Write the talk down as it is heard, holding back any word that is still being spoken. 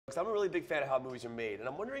I'm a really big fan of how movies are made, and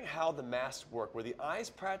I'm wondering how the masks work. Were the eyes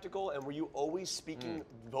practical, and were you always speaking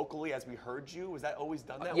vocally as we heard you? Was that always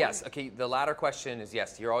done that way? Yes. Okay. The latter question is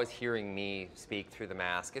yes. You're always hearing me speak through the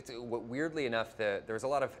mask. It's weirdly enough, there's a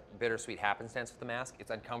lot of bittersweet happenstance with the mask.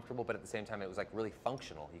 It's uncomfortable, but at the same time, it was like really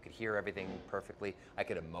functional. You could hear everything perfectly. I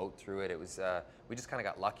could emote through it. It was we just kind of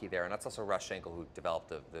got lucky there, and that's also Russ Schenkel who developed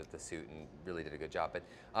the suit and really did a good job.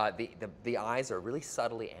 But the eyes are really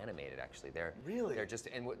subtly animated. Actually, they're just,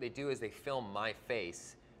 and what they do is they film my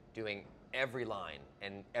face doing every line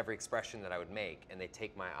and every expression that I would make, and they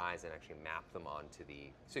take my eyes and actually map them onto the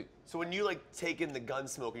suit. So when you like take in the gun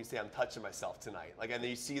smoke and you say, "I'm touching myself tonight," like, and then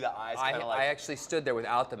you see the eyes kind of like. I actually stood there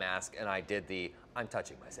without the mask, and I did the "I'm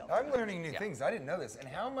touching myself." I'm learning new things. I didn't know this. And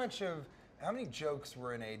how many jokes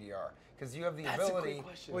were in ADR? Because you have the ability. That's a great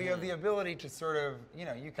question. Well, you have the ability to sort of, you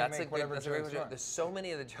know, you can make whatever jokes you want. There's so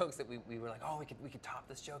many of the jokes that we were like, oh, we could top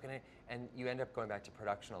this joke, and you end up going back to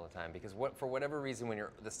production all the time because for whatever reason, when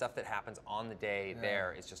the stuff that happens on the day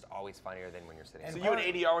there is just always funnier than when you're sitting. So you had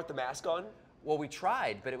ADR with the mask on? Well, we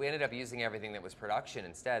tried, but we ended up using everything that was production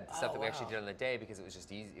instead, the stuff that we actually did on the day because it was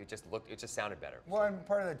just easy. It just sounded better. Well, and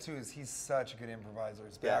part of that too is he's such a good improviser.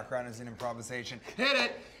 His background is in improvisation. Hit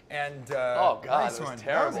it! And oh god, nice that was one.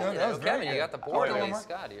 terrible. That was Kevin, you got the board at least,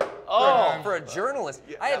 Scott. For a journalist,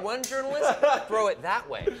 I had one journalist throw it that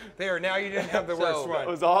way. There, now you didn't have the worst one. That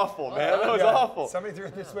was awful, man. That was awful. Somebody threw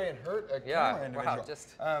it this way and hurt a camera individual.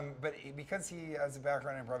 Wow, but because he has a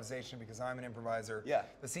background in improvisation, because I'm an improviser, yeah,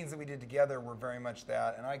 the scenes that we did together were very much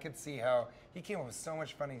that, and I could see how he came up with so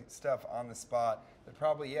much funny stuff on the spot that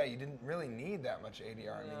probably, you didn't really need that much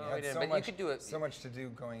ADR. I mean, you had so much to do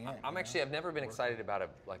going in. I've never been excited about a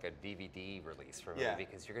DVD release for a movie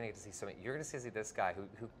because you're going to get to see something. You're going to see this guy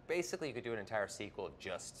who basically you could do an entire sequel of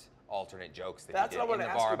just alternate jokes that he did in the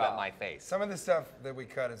bar about my face. Some of the stuff that we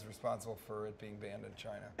cut is responsible for it being banned in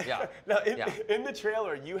China. Yeah. Now, in the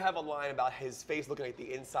trailer, you have a line about his face looking like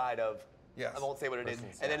the inside of. Yes. I won't say what it is.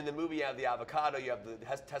 And then in the movie, you have the avocado, you have the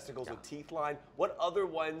testicles with teeth line. What other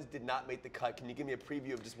ones did not make the cut? Can you give me a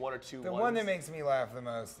preview of just one or two? The one that makes me laugh the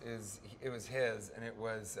most is it was his, and it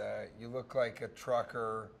was you look like a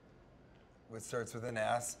trucker, which starts with an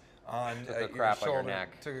S. Took a crap on your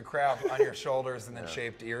neck. Took a crap on your shoulders and then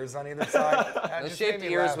shaped ears on either side. The shaped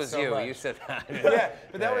ears was you. You said that. Yeah,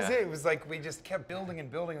 but that was it. It was like we just kept building and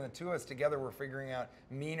building, and the two of us together were figuring out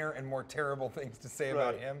meaner and more terrible things to say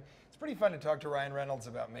about him. It's pretty fun to talk to Ryan Reynolds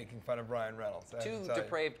about making fun of Ryan Reynolds. Two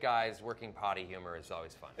depraved guys working potty humor is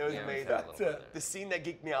always fun. It was amazing. The scene that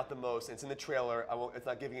geeked me out the most, and it's in the trailer, it's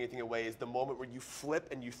not giving anything away, is the moment where you flip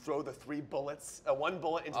and you throw the one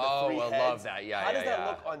bullet into the three heads. Oh, I love that. Yeah, How does that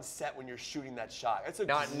look on set when you're shooting that shot? It's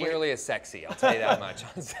not nearly as sexy, I'll tell you that much.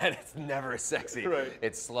 On set, it's never as sexy. Right.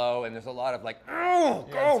 It's slow, and there's a lot of like,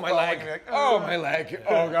 oh, my leg. Like, oh, my leg.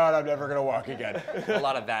 Oh, God, I'm never going to walk again. A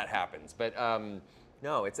lot of that happens. But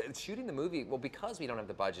no, it's shooting the movie. Well, because we don't have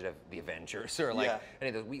the budget of the Avengers or like any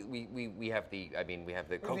of those. We have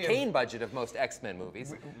the cocaine budget of most X-Men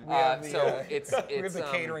movies. We have it's we have the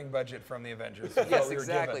catering budget from the Avengers. Yes,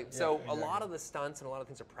 exactly. So a lot of the stunts and a lot of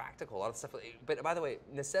things are practical. A lot of stuff. But by the way,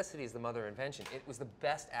 necessity is the mother of invention. It was the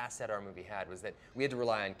best asset our movie had was that we had to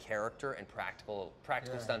rely on character and practical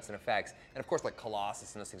stunts and effects. And of course, like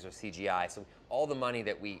Colossus and those things are CGI. So all the money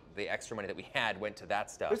the extra money that we had went to that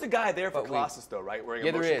stuff. There's a guy there for Colossus though, right?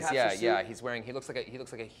 There is. Yeah. He's wearing. He looks like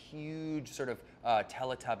a huge sort of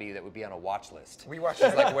Teletubby that would be on a watch list. We watched.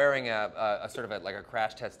 He's like wearing a sort of like a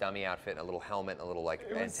crash test dummy outfit, and a little helmet, and a little like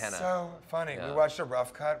antenna. It was so funny. Yeah. We watched a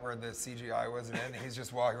rough cut where the CGI wasn't in. He's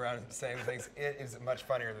just walking around and saying things. It is much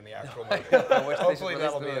funnier than the actual movie. Hopefully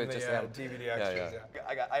that'll be in the DVD extras.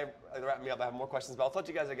 Wrap me up. I have more questions, but I'll talk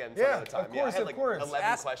to you guys again some other other time. Of course, I had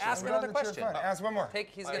 11 questions. Ask another question. Ask one more.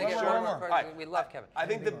 He's going to get one more question. We love Kevin. I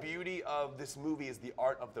think the beauty of this movie is the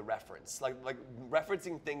art of the reference. Like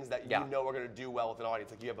referencing things that you know are going to do well with an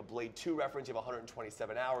audience. Like you have a Blade 2 reference, you have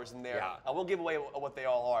 127 hours in there. Yeah. I won't give away what they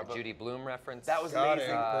all are. The Judy Bloom reference. That was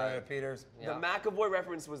amazing. Peters. The McAvoy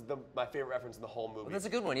reference was my favorite reference in the whole movie. Well, that's a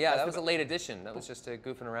good one. Yeah, that was a late addition. That was just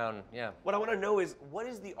goofing around. Yeah. What I want to know is, what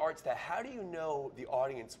is the art that? How do you know the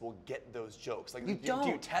audience will get those jokes? Like, do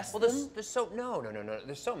you test them? No.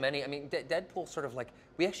 There's so many. I mean, Deadpool sort of like,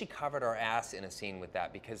 we actually covered our ass in a scene with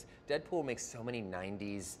that because Deadpool makes so many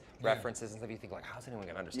 90s references and stuff. You think like, how's anyone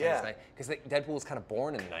gonna understand this? Because Deadpool was kind of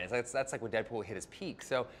born in the 90s. That's like when Deadpool hit his peak.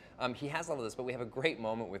 So he has all of this, but we have a great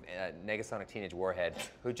moment with Negasonic Teenage Warhead,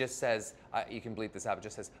 who just says, you can bleep this out, but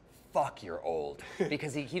just says, fuck, you're old.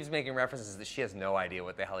 Because he keeps making references that she has no idea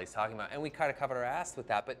what the hell he's talking about. And we kind of covered our ass with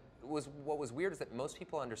that, but what was weird is that most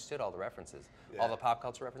people understood all the references, all the pop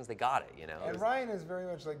culture references. They got it, you know. And Ryan is very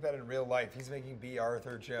much like that in real life. He's making B.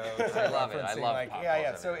 Arthur jokes. I love it. I love like, pop yeah.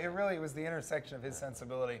 culture. So it really was the intersection of his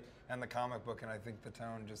sensibility and the comic book, and I think the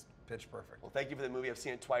tone just pitch perfect. Well, thank you for the movie. I've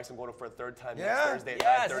seen it twice. I'm going for a third time Yeah. next Thursday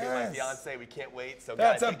at 9:30 with my fiance. We can't wait. So,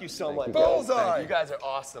 That's guys, thank you so much. bullseye. You guys are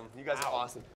awesome. You guys are awesome.